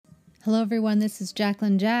Hello, everyone. This is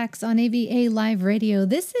Jacqueline Jax on AVA Live Radio.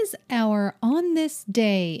 This is our On This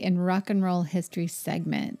Day in Rock and Roll History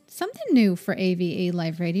segment. Something new for AVA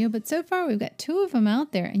Live Radio, but so far we've got two of them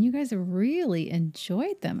out there, and you guys have really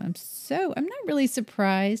enjoyed them. I'm not really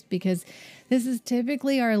surprised because this is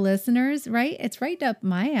typically our listeners, right? It's right up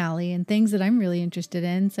my alley and things that I'm really interested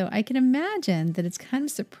in. So I can imagine that it's kind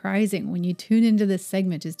of surprising when you tune into this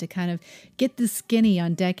segment just to kind of get the skinny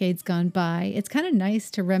on decades gone by. It's kind of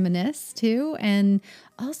nice to reminisce too, and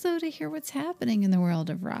also to hear what's happening in the world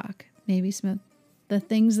of rock. Maybe some of the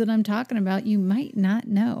things that I'm talking about you might not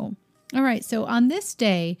know. All right, so on this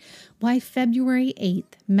day, why February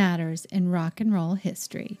 8th matters in rock and roll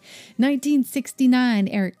history. 1969,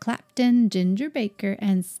 Eric Clapton, Ginger Baker,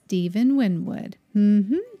 and Stephen Winwood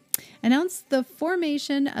announced the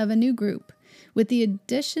formation of a new group with the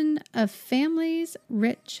addition of Family's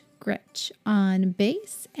Rich Grich on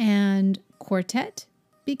bass, and quartet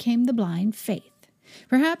became the Blind Faith.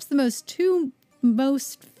 Perhaps the two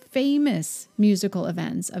most famous musical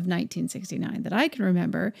events of 1969 that I can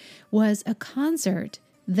remember was a concert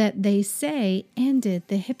that they say ended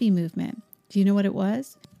the hippie movement. Do you know what it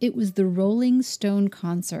was? It was the Rolling Stone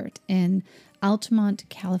concert in Altamont,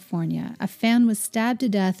 California. A fan was stabbed to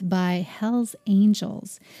death by Hell's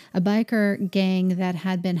Angels, a biker gang that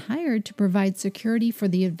had been hired to provide security for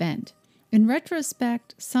the event. In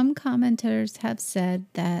retrospect, some commentators have said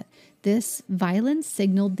that this violence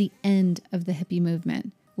signaled the end of the hippie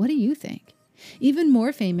movement. What do you think? Even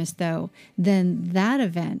more famous, though, than that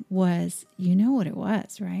event was, you know what it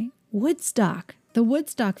was, right? Woodstock, the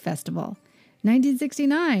Woodstock Festival,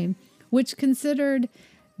 1969, which considered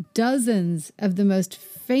dozens of the most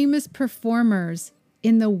famous performers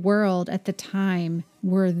in the world at the time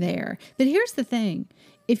were there. But here's the thing.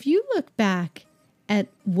 If you look back at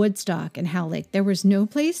Woodstock and Hell Lake, there was no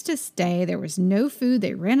place to stay. There was no food.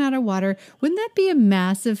 They ran out of water. Wouldn't that be a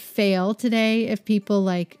massive fail today if people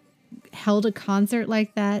held a concert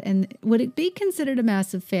like that? And would it be considered a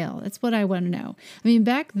massive fail? That's what I want to know. I mean,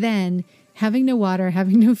 back then, having no water,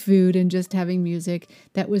 having no food, and just having music,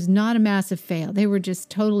 that was not a massive fail. They were just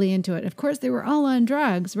totally into it. Of course, they were all on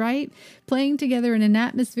drugs, right? Playing together in an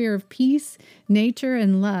atmosphere of peace, nature,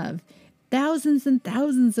 and love. Thousands and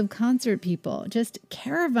thousands of concert people, just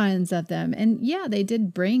caravans of them. And yeah, they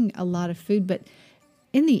did bring a lot of food, but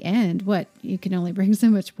in the end, you can only bring so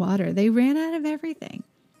much water. They ran out of everything.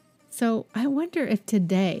 So I wonder if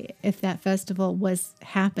today, if that festival was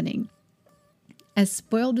happening, as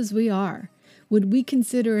spoiled as we are, would we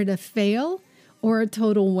consider it a fail or a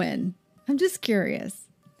total win? I'm just curious.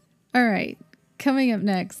 All right, coming up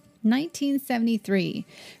next, 1973,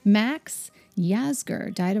 Max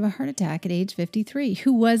Yasgur died of a heart attack at age 53.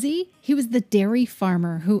 Who was he? He was the dairy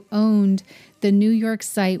farmer who owned the New York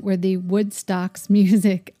site where the Woodstock's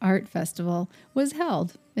Music Art Festival was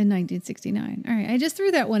held in 1969. All right, I just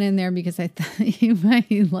threw that one in there because I thought you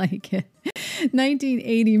might like it.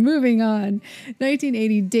 1980, moving on.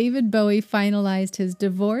 1980, David Bowie finalized his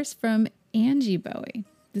divorce from Angie Bowie.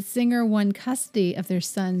 The singer won custody of their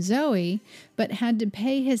son, Zoe, but had to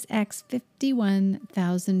pay his ex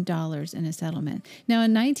 $51,000 in a settlement. Now,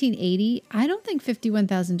 in 1980, I don't think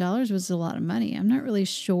 $51,000 was a lot of money. I'm not really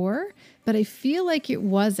sure, but I feel like it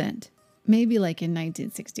wasn't. Maybe like in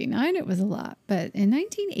 1969, it was a lot. But in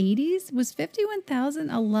 1980s, was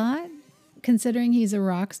 $51,000 a lot, considering he's a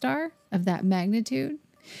rock star of that magnitude?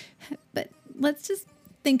 But let's just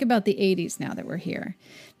think about the 80s now that we're here.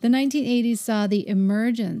 The 1980s saw the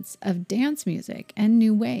emergence of dance music and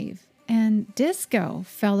new wave, and disco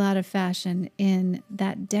fell out of fashion in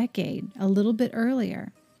that decade a little bit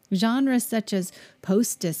earlier. Genres such as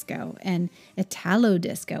post-disco and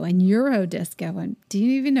Italo-disco and Euro-disco, and do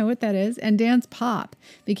you even know what that is? And dance pop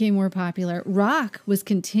became more popular. Rock was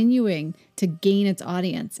continuing to gain its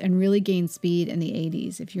audience and really gain speed in the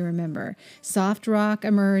 80s, if you remember. Soft rock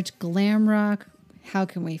emerged, glam rock. How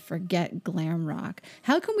can we forget glam rock?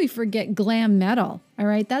 How can we forget glam metal? All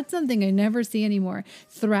right, that's something I never see anymore.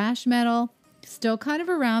 Thrash metal, still kind of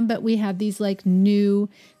around, but we have these new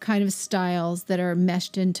kind of styles that are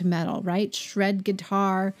meshed into metal, right? Shred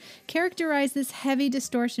guitar characterize this heavy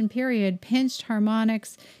distortion period, pinched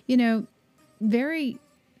harmonics, very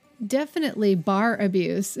definitely bar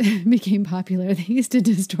abuse became popular. They used to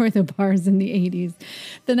destroy the bars in the 80s.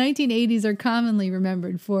 The 1980s are commonly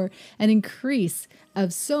remembered for an increase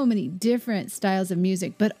of so many different styles of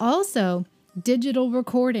music, but also digital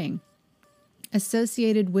recording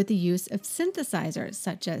associated with the use of synthesizers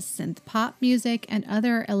such as synth pop music and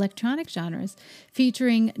other electronic genres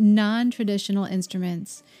featuring non-traditional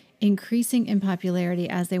instruments increasing in popularity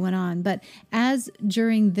as they went on. But as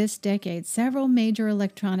during this decade, several major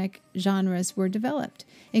electronic genres were developed,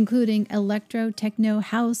 including electro, techno,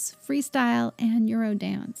 house, freestyle, and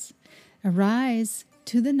Eurodance. A rise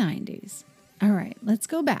to the 90s. All right, let's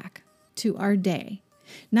go back to our day.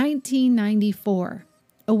 1994.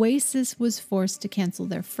 Oasis was forced to cancel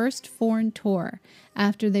their first foreign tour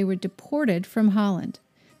after they were deported from Holland.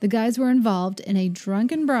 The guys were involved in a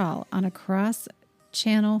drunken brawl on a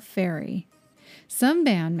cross-channel ferry. Some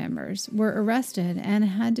band members were arrested and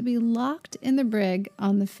had to be locked in the brig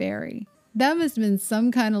on the ferry. That must have been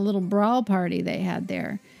some kind of little brawl party they had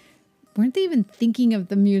there. Weren't they even thinking of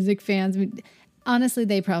the music fans? I mean, honestly,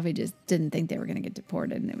 they probably just didn't think they were going to get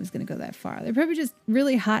deported and it was going to go that far. They're probably just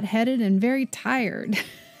really hot-headed and very tired.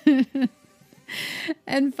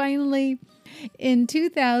 And finally, in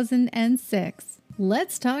 2006,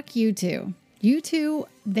 let's talk U2. U2,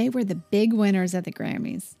 they were the big winners at the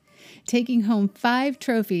Grammys, taking home 5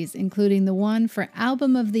 trophies, including the one for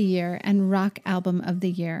Album of the Year and Rock Album of the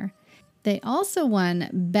Year. They also won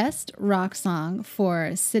Best Rock Song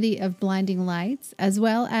for City of Blinding Lights, as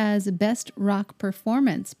well as Best Rock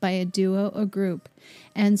Performance by a Duo or Group,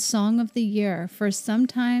 and Song of the Year for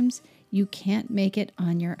Sometimes You Can't Make It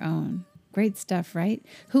on Your Own. Great stuff, right?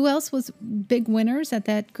 Who else was big winners at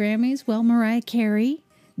that Grammys? Well, Mariah Carey,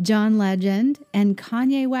 John Legend, and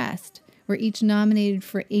Kanye West were each nominated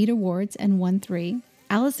for 8 awards and won 3.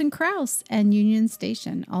 Alison Krauss and Union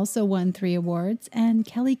Station also won 3 awards, and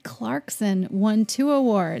Kelly Clarkson won 2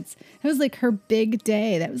 awards. It was like her big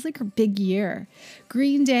day. That was like her big year.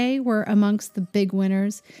 Green Day were amongst the big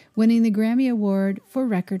winners, winning the Grammy Award for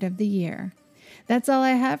Record of the Year. That's all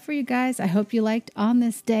I have for you guys. I hope you liked On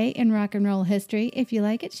This Day in Rock and Roll History. If you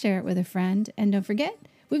like it, share it with a friend. And don't forget,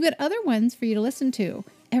 we've got other ones for you to listen to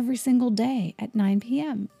every single day at 9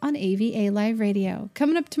 p.m. on AVA Live Radio.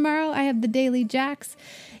 Coming up tomorrow, I have the Daily Jacks,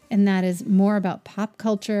 and that is more about pop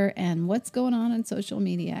culture and what's going on social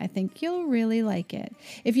media. I think you'll really like it.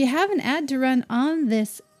 If you have an ad to run on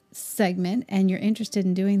this segment and you're interested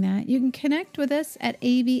in doing that, you can connect with us at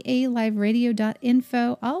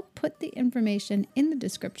avaliveradio.info. I'll put the information in the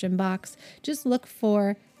description box. Just look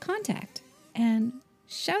for contact and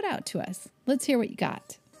shout out to us. Let's hear what you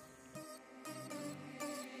got.